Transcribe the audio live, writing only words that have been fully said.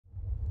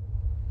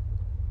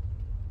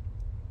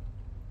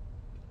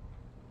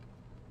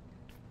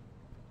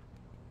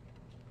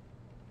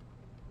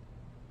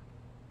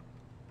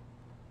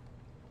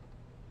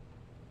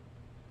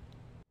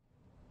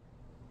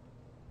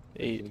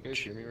Can you guys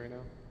hear me right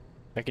now?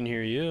 I can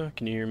hear you.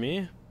 Can you hear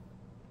me?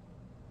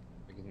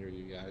 I can hear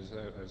you guys.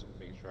 I was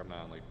making sure I'm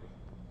not like.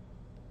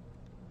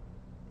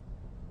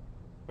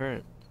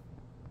 Alright.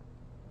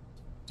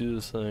 Do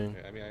this thing.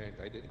 I mean,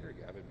 I did hear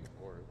Gavin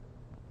before.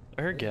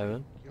 I heard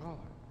Gavin. God.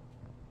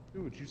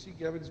 Dude, you see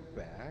Gavin's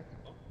back?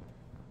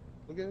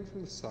 Look at him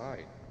from the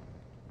side.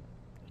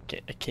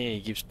 I can't. He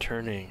keeps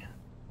turning.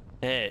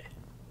 Hey.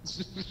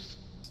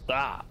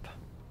 Stop.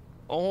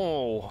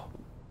 Oh.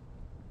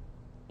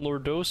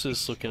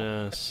 Lordosis looking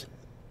ass.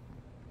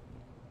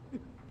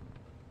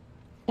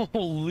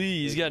 Holy,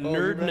 he's got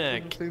nerd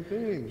neck.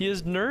 He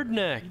has nerd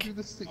neck.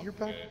 You're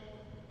back.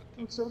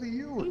 So do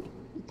you.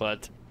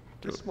 But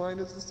This mine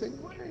is the same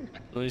way.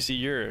 let me see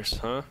yours,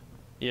 huh?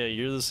 Yeah,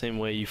 you're the same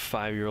way, you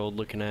 5-year-old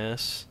looking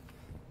ass.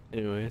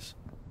 Anyways.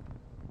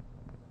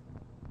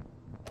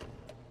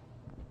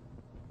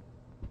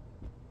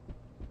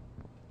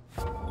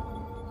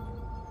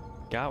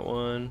 Got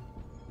one.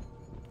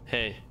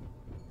 Hey.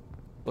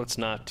 Let's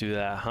not do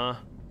that, huh?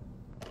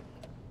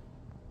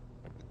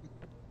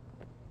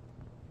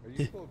 Are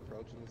you still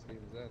crouching this game?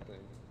 Is that thing?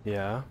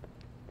 Yeah.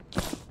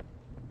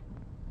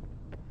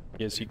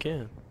 Yes, you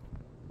can.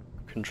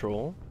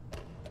 Control.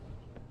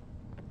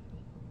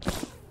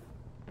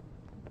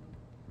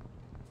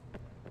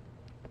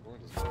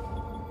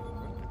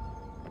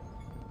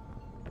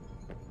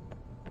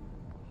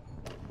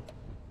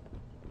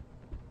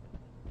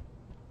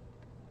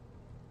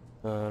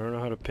 I don't know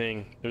how to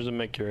ping. There's a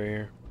mech right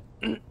here.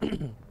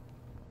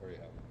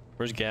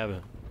 Where's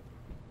Gavin?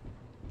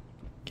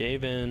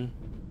 Gavin.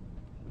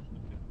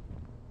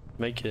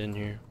 Make it in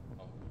here.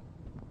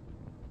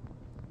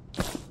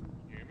 You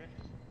hear me?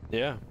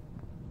 Yeah.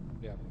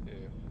 Yeah.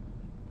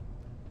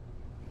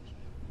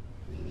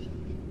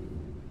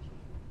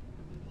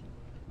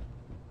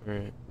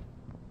 Alright.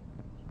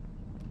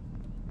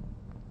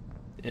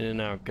 In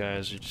and out,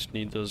 guys. You just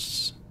need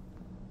those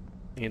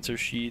answer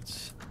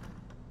sheets.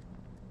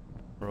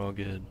 We're all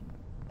good.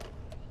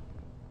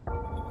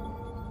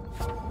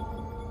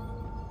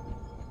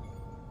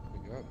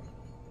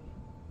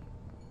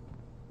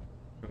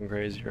 I'm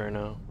crazy right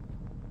now.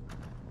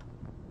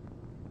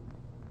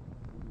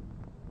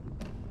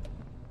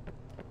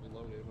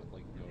 Reloaded with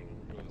like no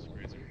this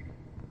crazy.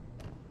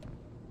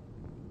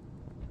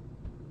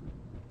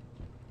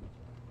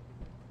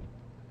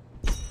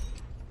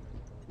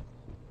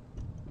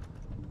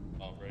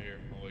 Oh, right here,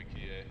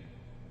 Maliki.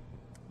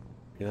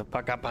 Get the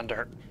fuck up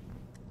under.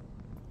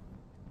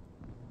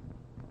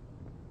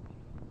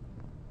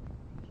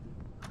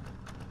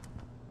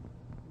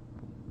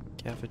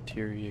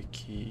 Cafeteria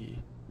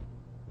key.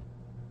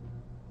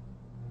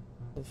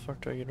 How the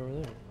fuck do I get over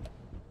there?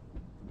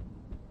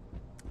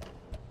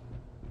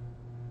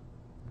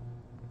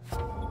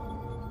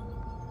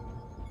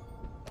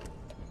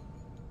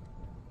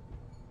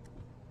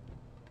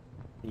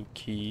 Any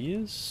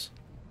keys?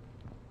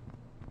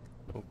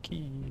 No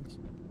keys.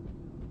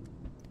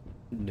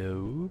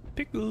 No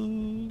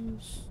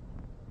pickles.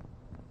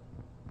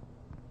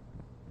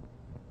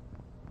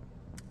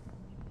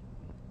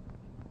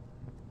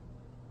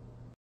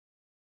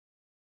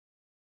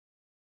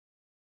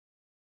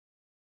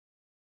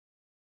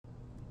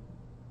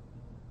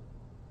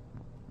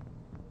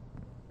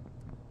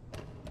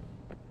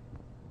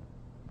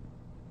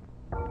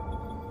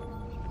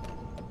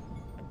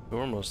 We're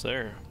almost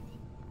there.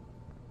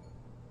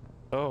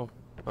 Oh,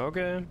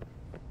 okay.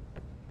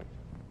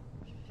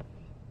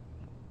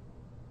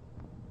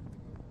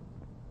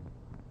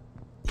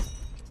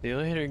 See you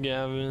later,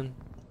 Gavin.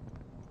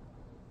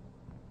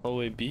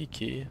 Hallway B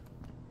key.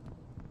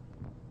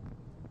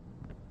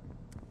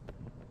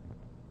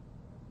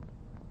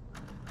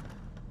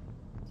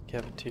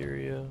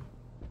 Cafeteria.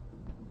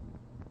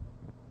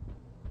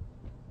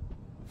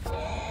 Oh,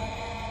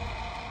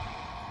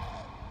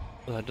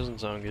 that doesn't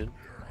sound good.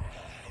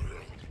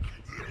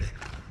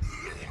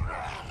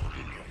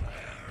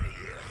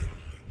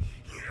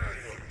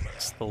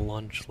 It's the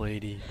lunch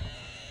lady.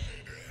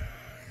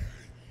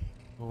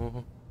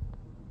 Oh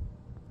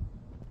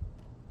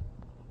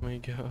my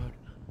god.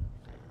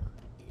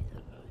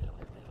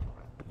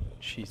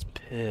 She's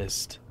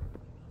pissed.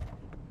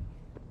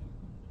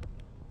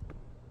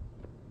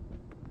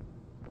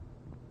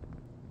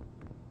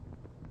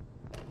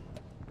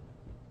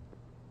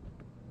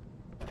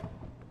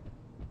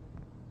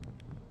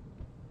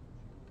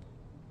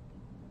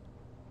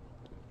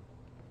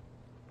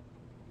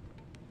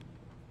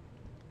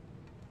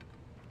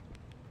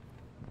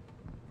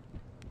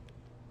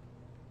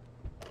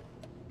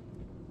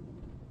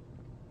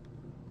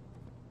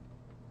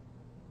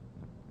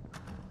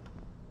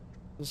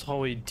 This is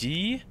hallway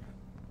D?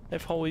 I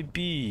have hallway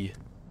B.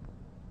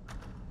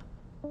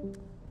 Oh,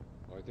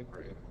 I think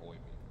we're in hallway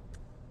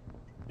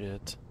B.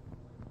 Shit.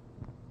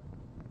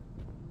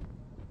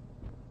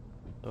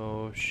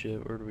 Oh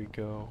shit, where do we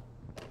go?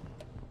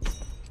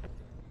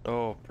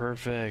 Oh,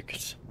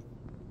 perfect.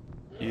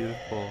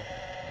 Beautiful.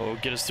 Oh,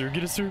 get us through,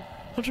 get us through.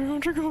 Hunter,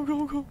 Hunter, go,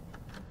 go, go.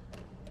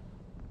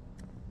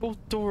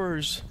 Both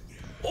doors.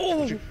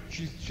 Oh!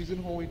 She's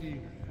in hallway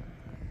D.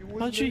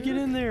 How'd you get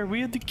in there?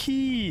 We had the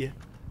key.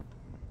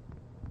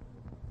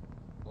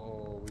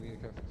 Oh, we need a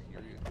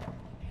cafeteria.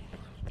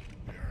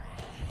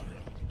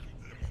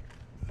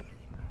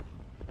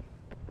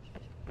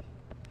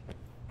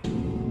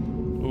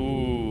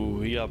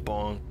 Ooh, he got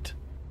bonked.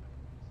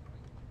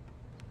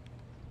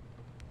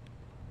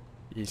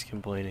 He's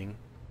complaining.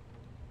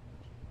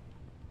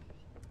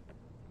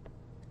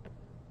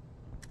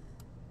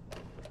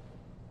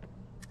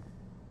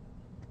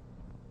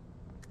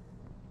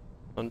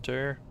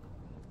 Hunter?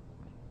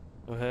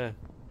 Go ahead.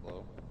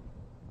 Hello?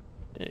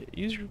 Yeah,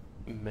 use your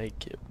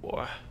make it,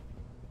 boy.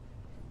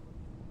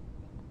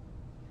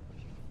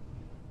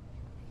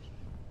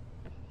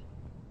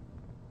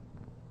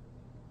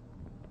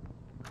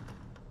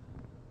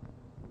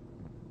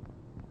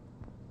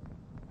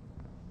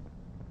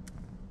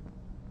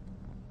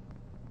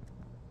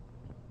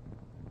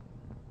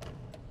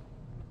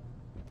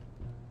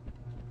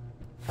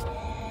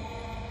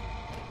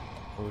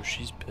 Oh,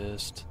 she's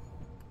pissed.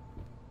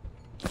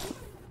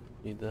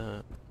 Need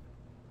that.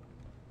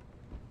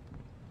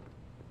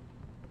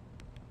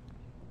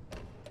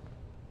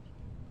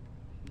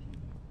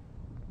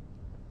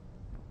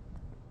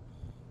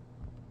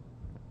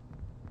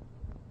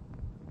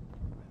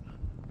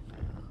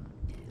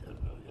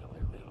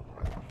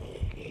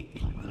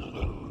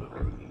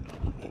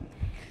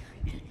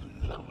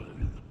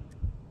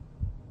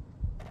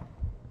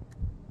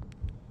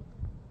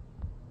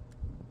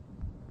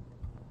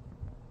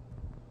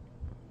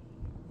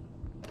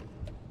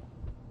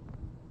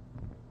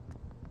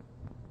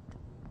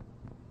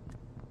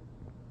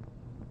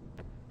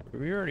 Are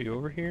we already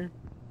over here?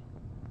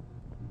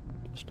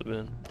 Must have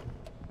been.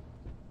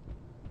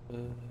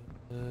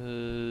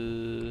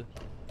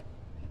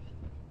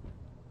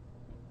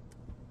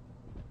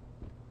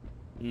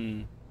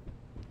 Hmm.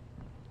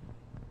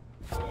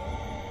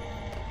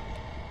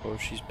 Oh,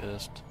 she's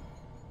pissed.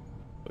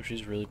 Oh,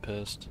 she's really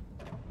pissed.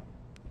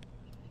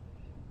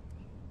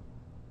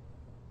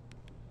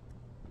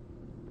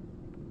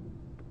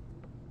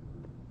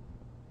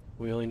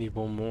 We only need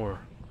one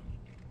more.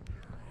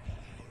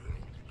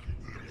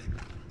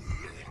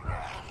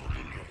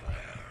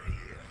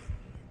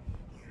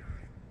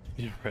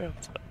 You're right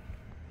outside.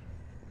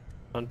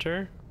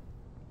 Hunter?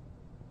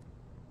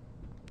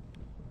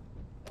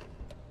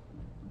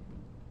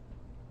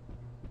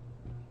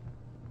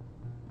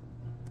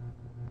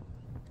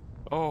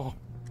 Oh.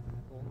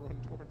 Don't run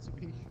towards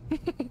me.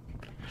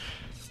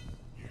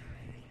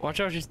 Watch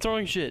out, she's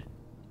throwing shit.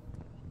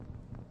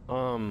 We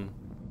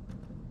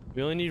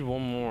only need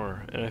one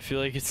more, and I feel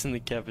like it's in the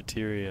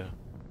cafeteria.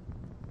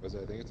 I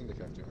think it's in the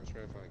cafeteria. I'm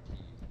trying to find a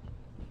key.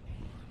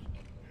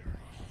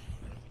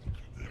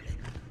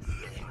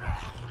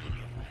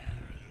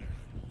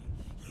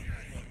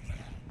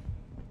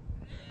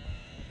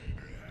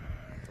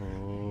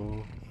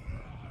 Oh.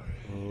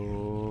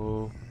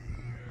 Oh.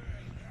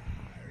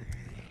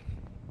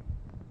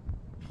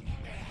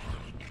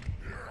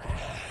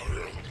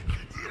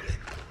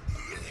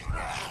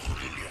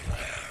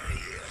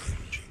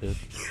 Shit.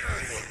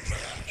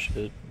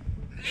 Shit.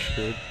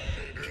 Shit.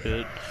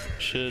 Shit.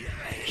 Shit.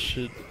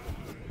 Shit.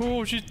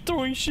 Oh, she's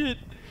throwing shit.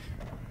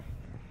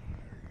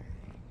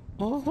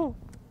 Oh.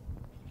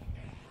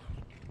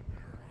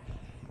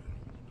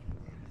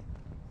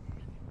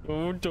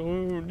 Oh,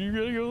 don't. You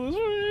gotta go this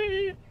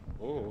way.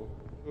 Oh.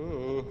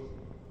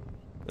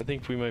 I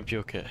think we might be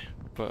okay,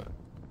 but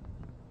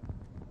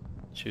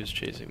she was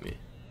chasing me.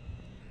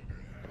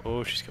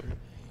 Oh, she's coming.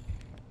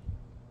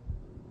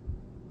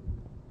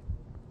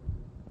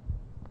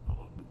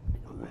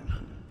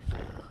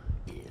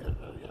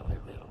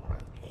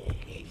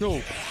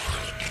 No!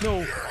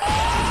 No!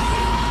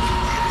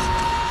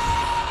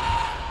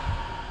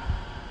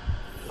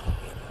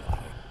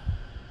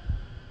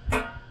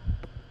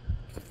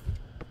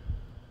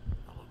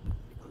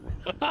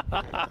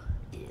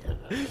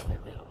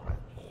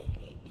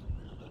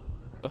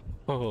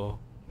 Oh.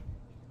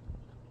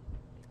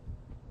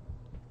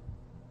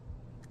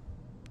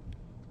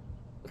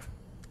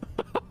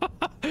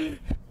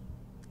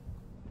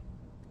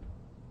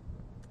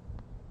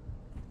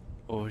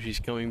 Oh, she's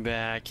coming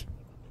back.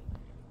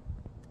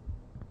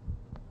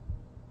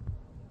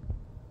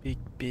 Big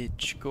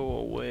bitch, go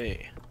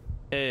away.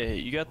 Hey,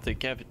 you got the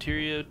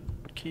cafeteria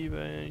key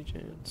by any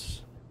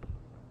chance?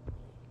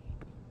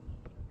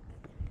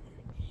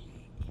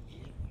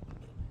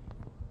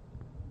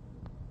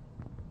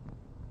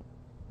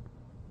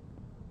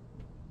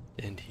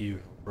 And he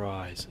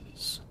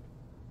rises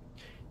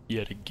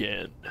yet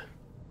again.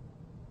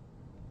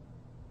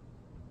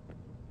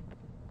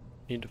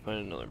 Need to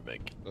find another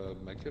meg.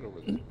 Med kit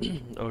over there.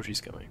 Oh, she's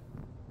coming.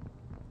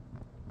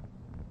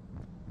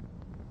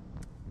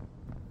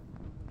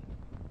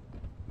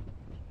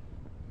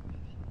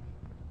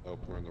 Oh,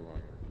 we're in the wrong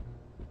area.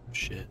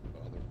 Shit. The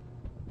other.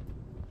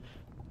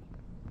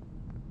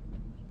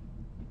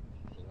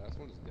 The last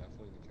one is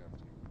definitely the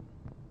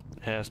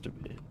cafeteria. Has to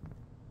be.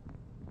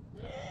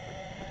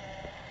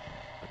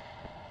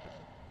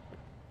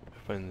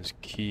 Find this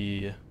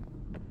key.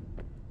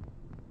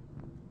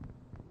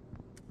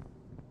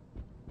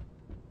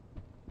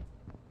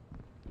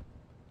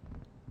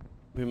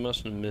 We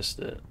must have missed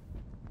it.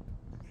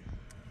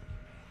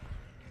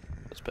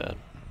 That's bad.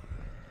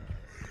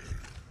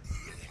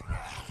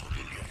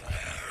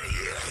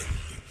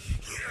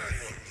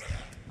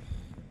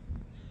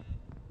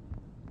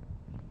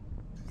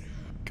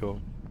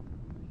 Go.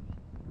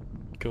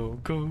 Go,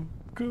 go,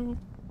 go.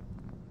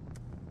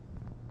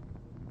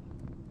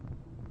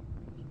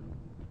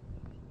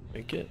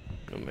 Make it?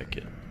 No, make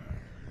it.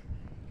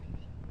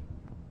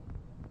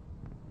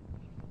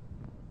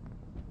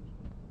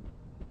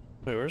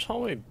 Wait, where's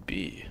hallway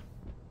B?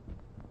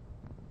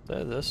 Is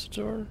that this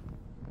door?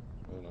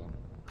 I don't know.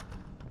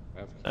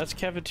 That's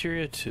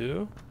cafeteria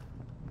too?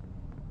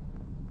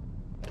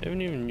 I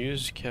haven't even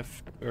used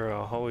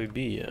hallway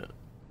B yet.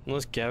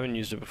 Unless Gavin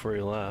used it before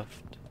he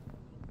left.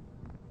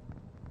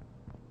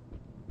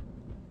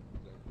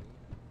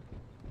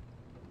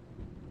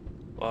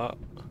 What?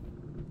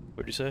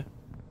 What'd you say?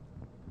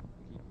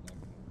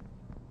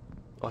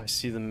 Oh, I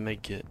see them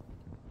make it.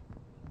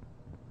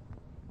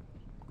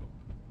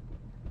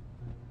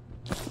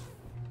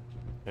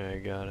 I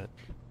got it.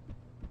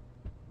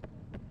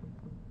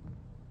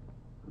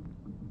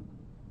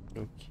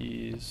 No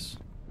keys.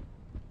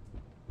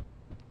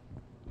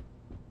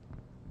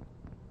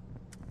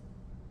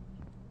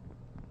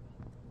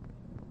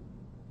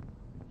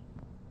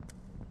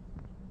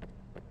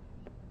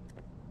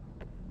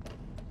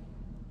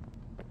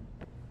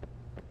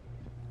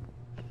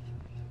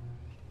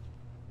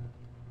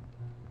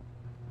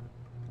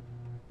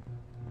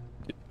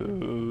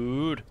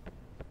 Dude.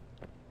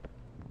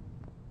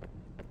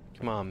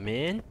 Come on,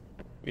 man.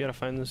 We gotta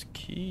find this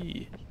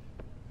key.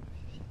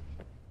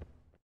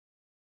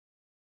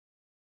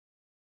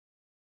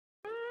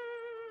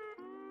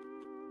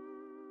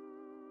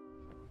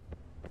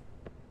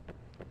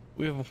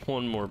 We have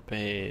one more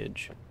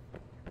page.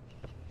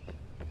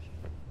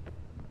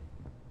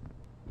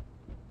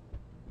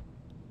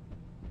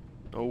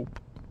 Nope.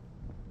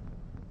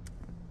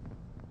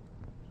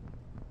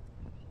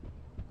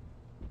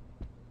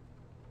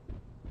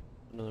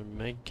 Another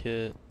med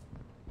kit.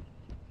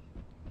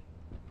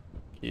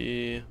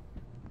 Key.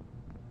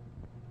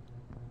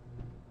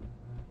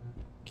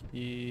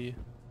 Key.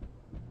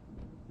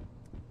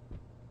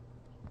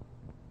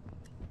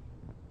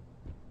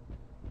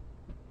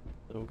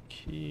 No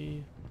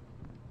key.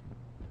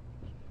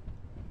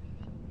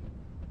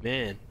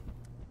 Man.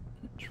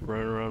 Just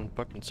running around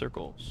fucking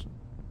circles.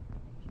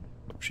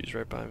 Oh, she's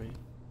right by me.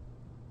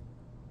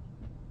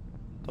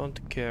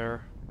 Don't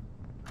care.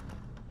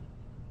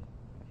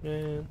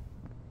 Man.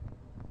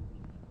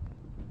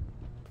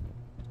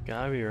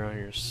 Gotta be around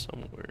here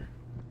somewhere.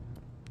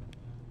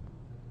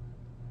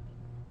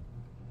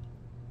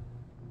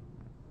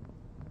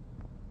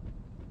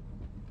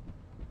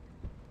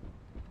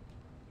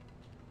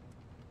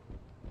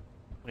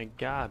 My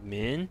God,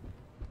 man.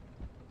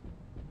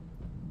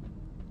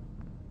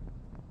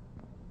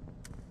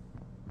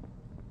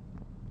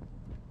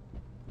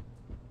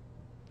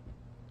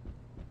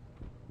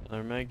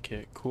 Another med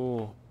kit,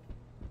 cool.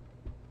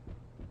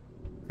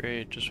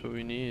 Great, just what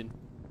we need.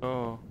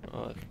 Oh,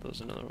 that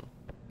was another one.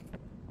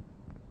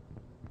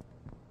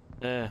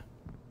 Yeah.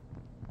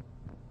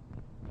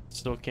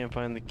 Still can't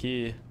find the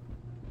key.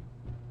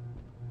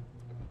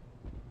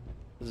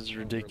 This is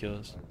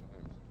ridiculous.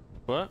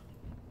 What?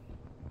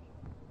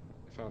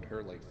 I found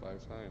her like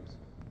 5 times.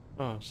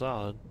 Oh,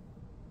 solid.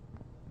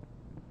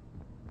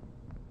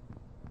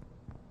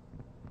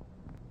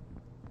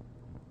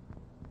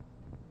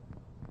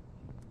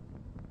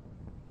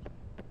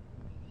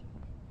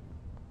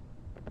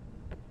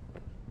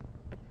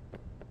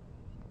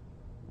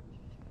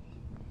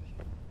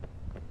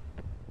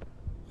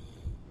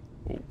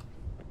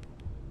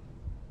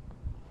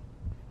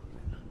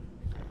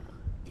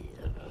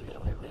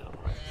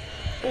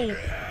 Oh.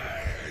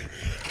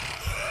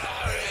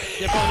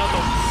 Yeah, probably not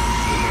though.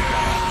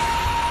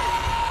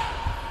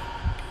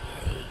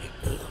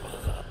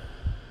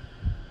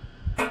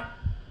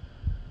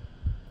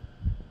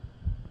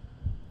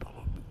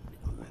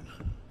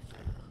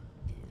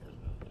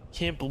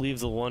 Can't believe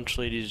the lunch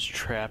lady just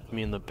trapped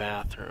me in the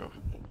bathroom.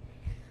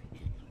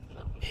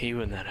 Hate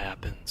when that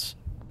happens.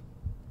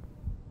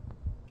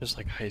 Just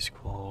like high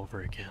school all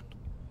over again.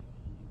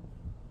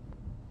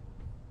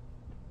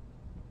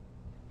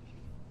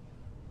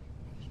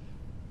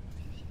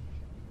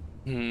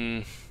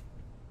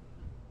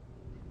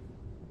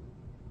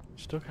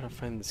 Still gotta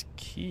find this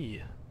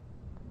key.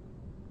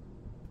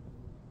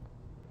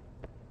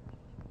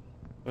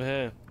 Oh,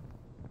 hey.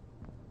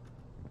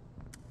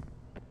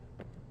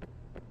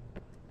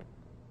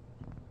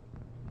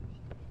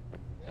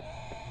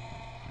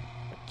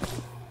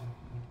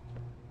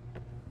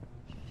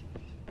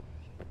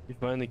 You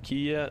find the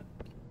key yet?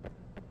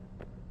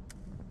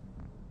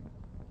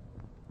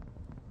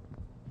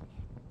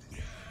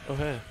 Oh,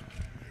 hey.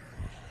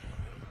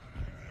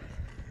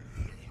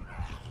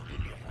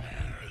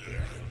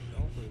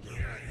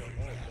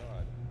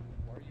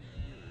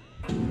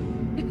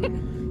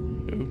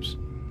 Oops.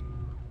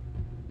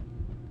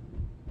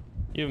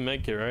 You have a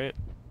med kit, right?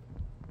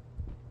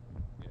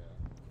 Yeah.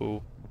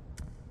 Cool.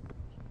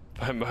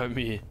 Bye bye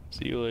me.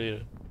 See you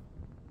later.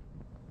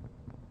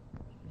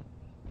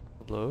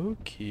 Hello,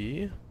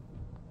 key.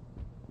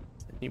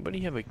 Does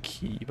anybody have a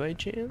key by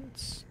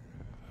chance?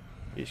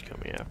 He's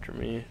coming after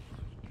me.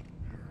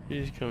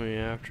 He's coming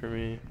after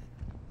me.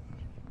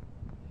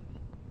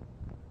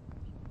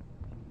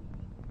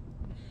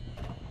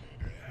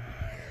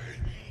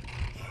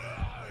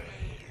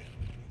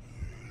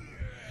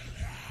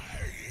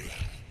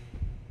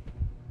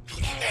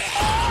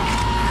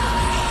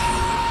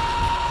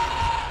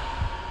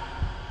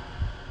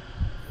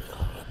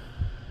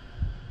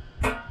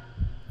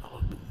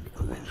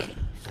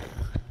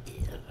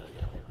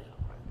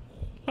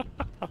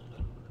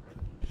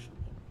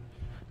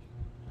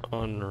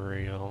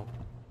 Unreal.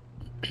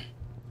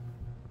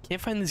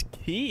 Can't find this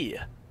key.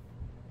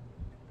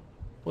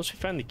 Once we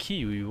find the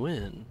key, we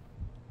win.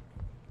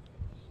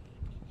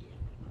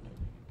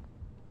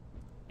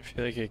 I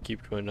feel like I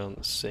keep going down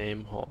the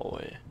same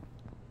hallway.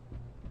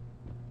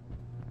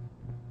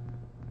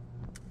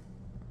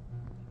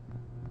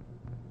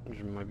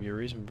 There might be a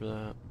reason for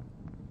that.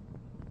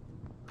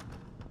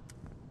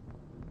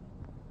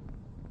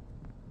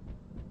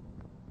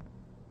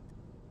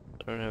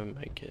 I don't have a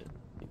med kit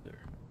either.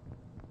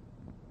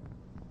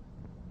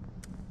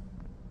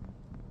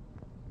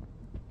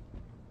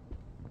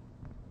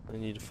 I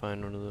need to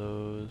find one of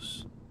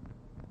those.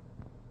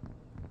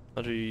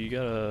 Audrey, you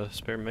got a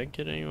spare med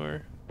kit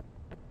anywhere?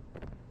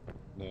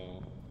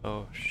 No.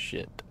 Oh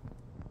shit.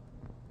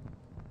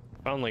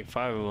 Found like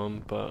 5 of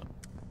them, but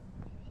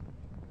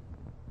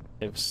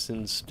I've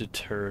since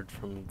deterred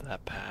from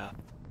that path.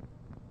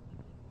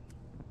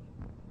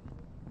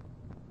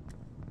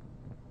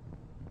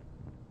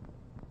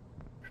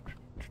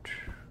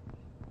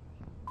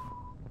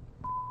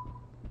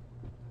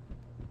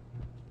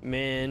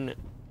 Man,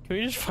 can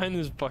we just find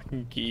this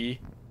fucking key?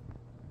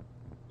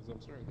 Because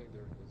I'm starting to think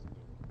there is.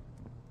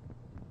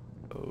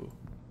 Oh.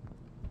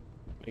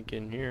 Make it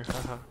in here,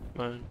 haha,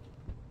 mine.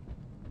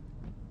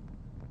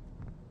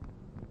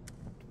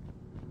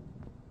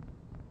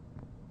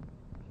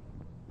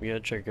 We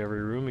gotta check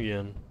every room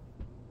again.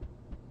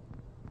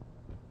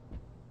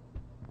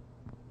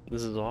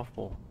 This is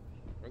awful.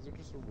 Why is there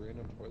just a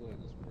random toilet in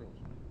this room?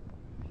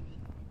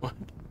 What?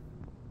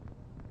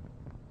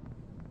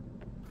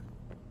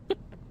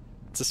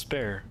 It's a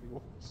spare.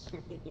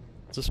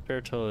 It's a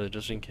spare toilet,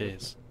 just in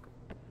case.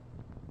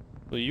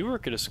 Well, you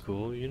work at a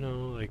school, you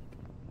know, like,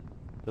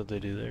 what they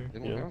do there. They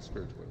You don't know? have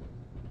spare toilet.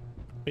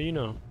 But you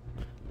know.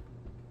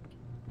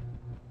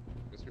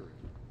 Guess you're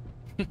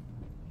right.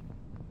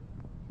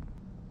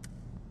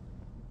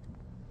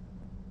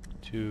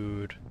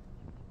 Dude.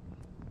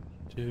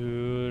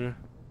 Dude.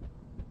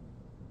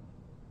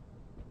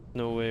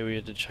 No way we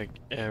had to check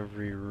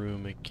every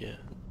room again.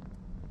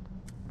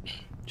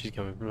 She's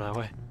coming from that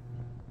way.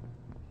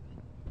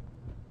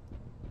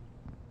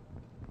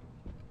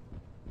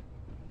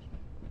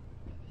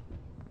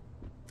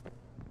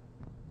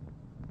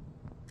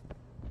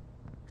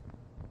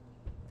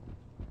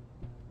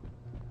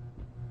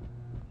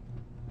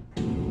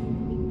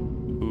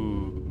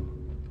 Ooh.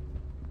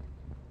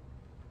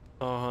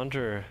 Oh,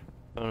 Hunter.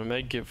 Found a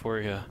med kit for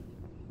you.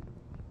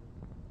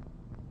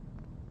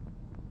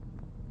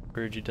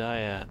 Where'd you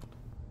die at?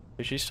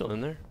 Is she still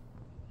in there?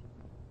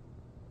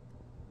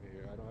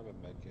 Here, I don't have a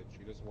med kit.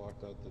 She just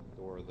walked out the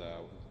door that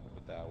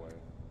way.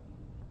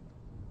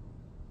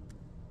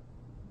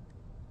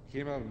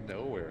 Came out of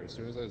nowhere. As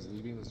soon as I was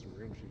leaving this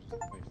room, she was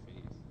just in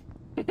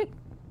my face.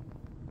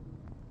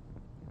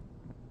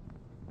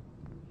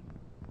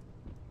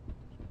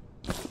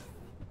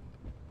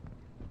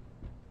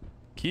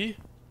 Key?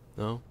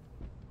 No.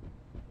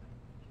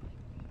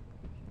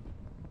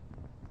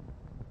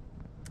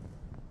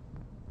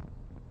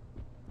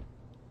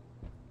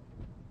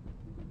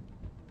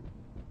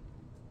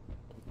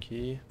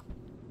 Key.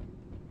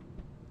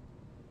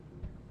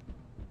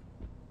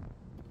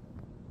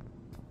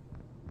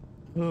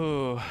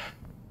 Oh,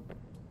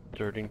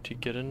 starting to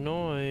get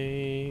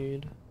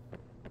annoyed.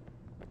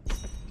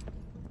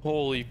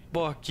 Holy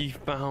fuck, he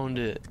found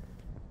it.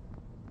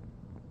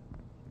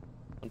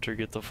 Hunter,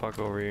 get the fuck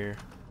over here.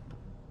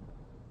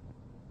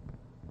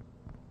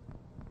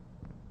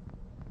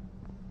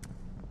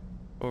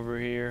 Over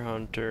here,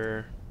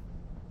 Hunter.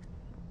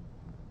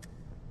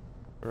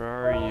 Where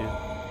are you?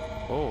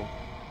 Oh.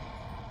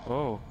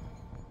 Oh.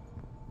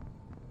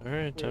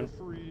 Alright, We're time.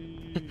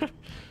 free.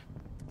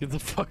 Get the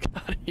fuck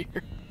out of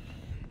here.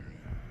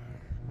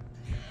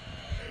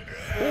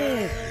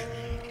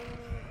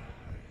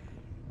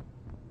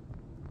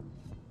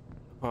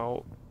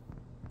 Oh.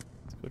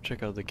 Let's go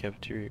check out the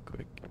cafeteria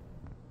quick.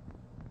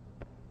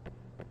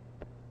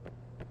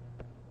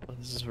 Oh,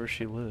 this is where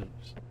she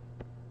lives.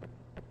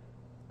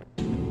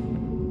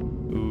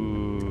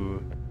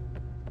 Ooh.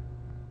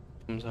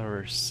 Comes out of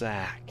her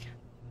sack.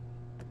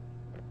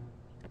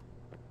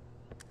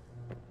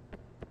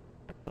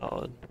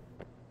 Solid.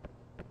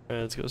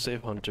 Alright, let's go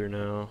save Hunter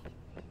now.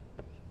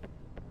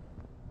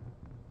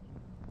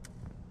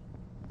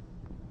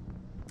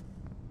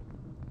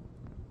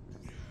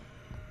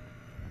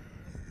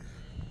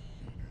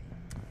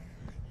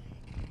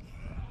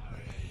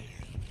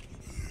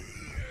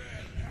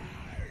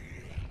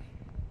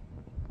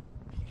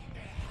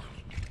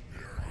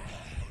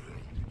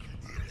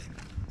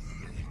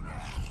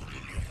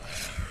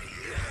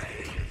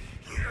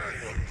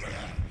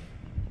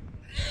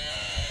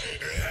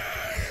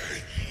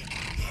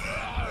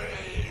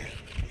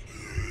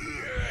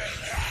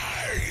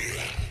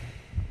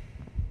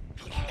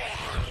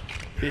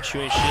 Bitch,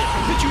 you ain't shit.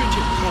 Bitch, you ain't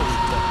shit. Holy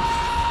fuck.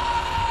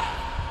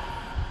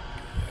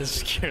 This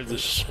scared the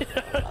shit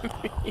out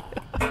of me.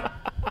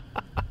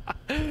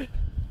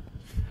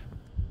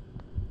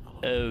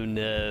 Oh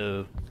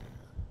no.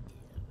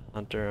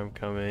 Hunter, I'm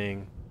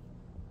coming.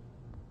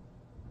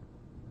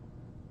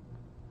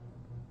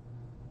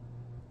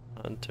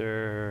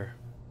 Hunter.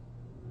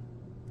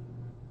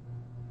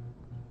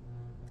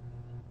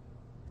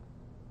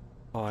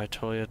 Oh, I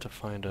totally have to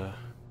find a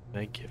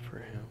med kit for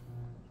him.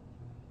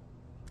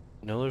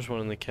 I know there's one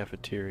in the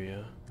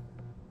cafeteria.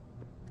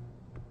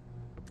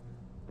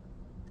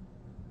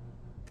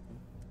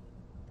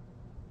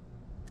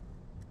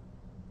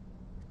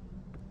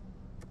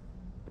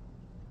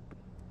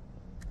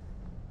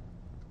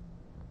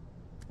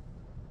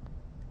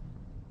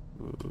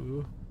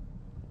 Ooh.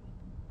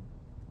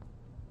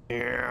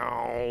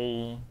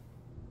 Ow.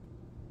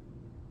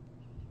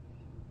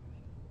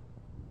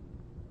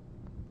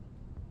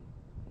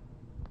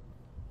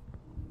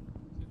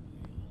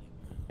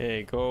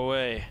 Hey, go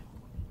away.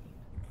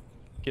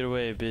 Get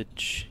away,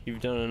 bitch. You've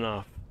done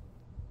enough.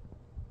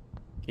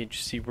 Can't you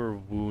see we're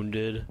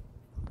wounded?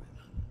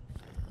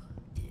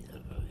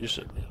 You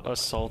just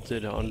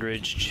assaulted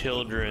underage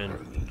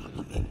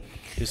children.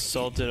 You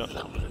assaulted.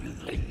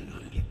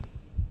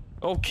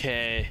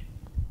 Okay.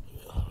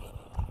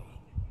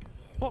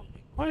 Well,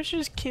 why is she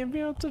just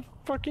camping out the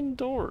fucking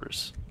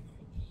doors?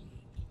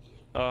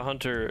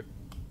 Hunter,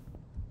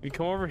 you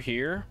come over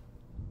here.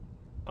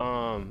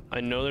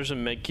 I know there's a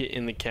med kit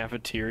in the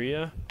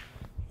cafeteria,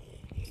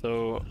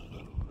 so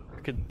I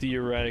could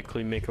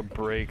theoretically make a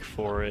break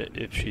for it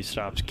if she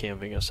stops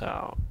camping us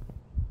out.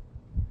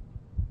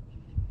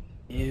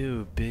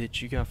 Ew,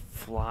 bitch, you got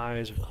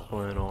flies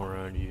flying all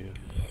around you.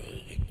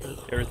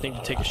 Ever think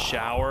to take a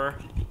shower?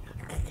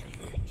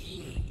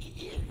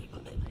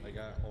 I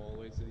got all the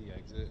way to the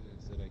exit and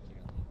it said I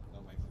can't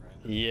tell my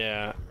friend.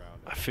 Yeah,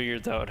 I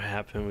figured that would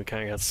happen. We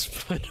kind of got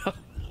split up.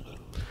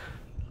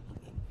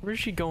 Where's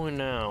she going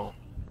now?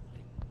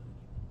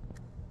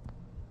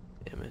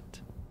 Damn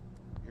it.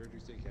 I heard you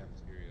say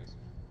cafeterias.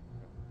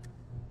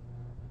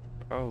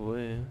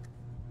 Probably.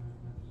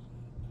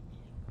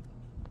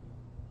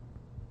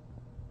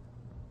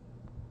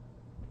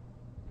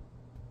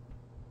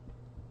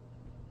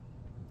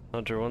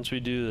 Hunter, once we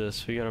do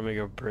this, we gotta make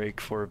a break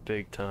for it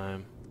big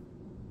time.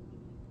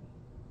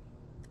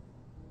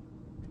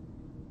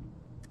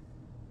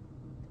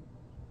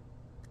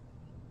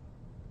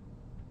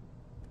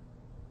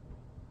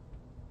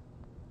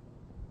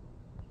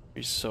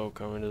 He's so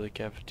coming to the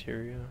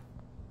cafeteria.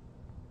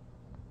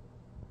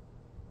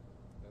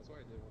 That's what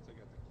I did once I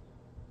got the key.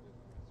 I did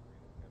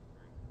my screen in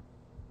the cafeteria.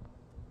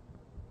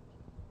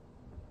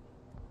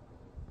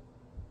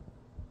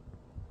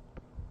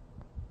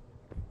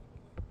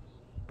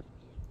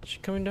 Is she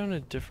coming down a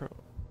different...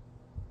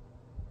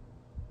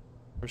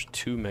 There's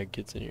two med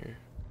kits in here.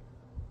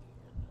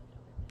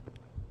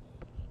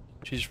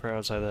 She's right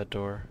outside that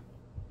door.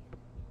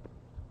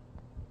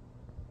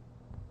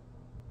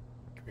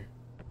 Come here.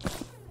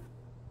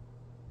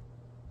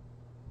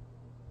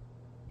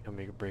 Gotta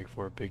make a break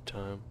for it big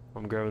time.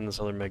 I'm grabbing this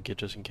other med kit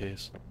just in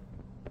case.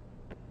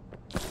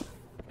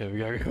 Okay, we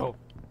gotta go.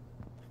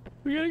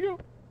 We gotta go.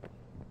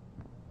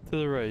 To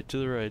the right, to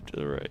the right, to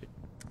the right.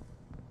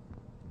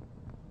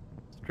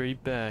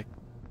 Straight back.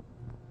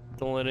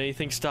 Don't let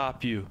anything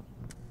stop you.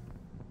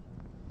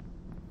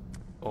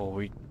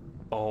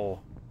 Oh,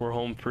 we're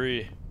home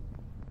free.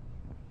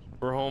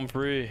 We're home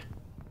free.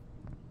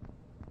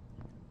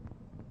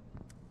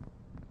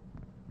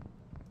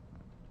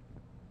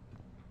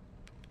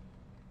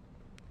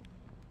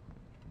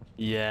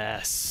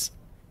 Yes.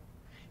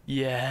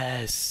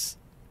 Yes.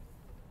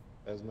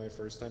 That was my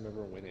first time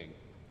ever winning.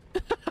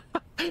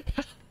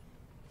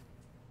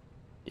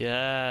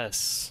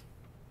 Yes.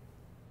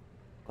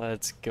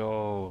 Let's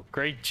go.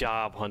 Great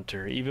job,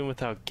 Hunter. Even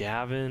without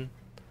Gavin,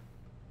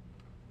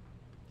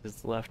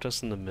 just left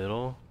us in the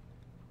middle.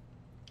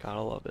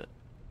 Gotta love it.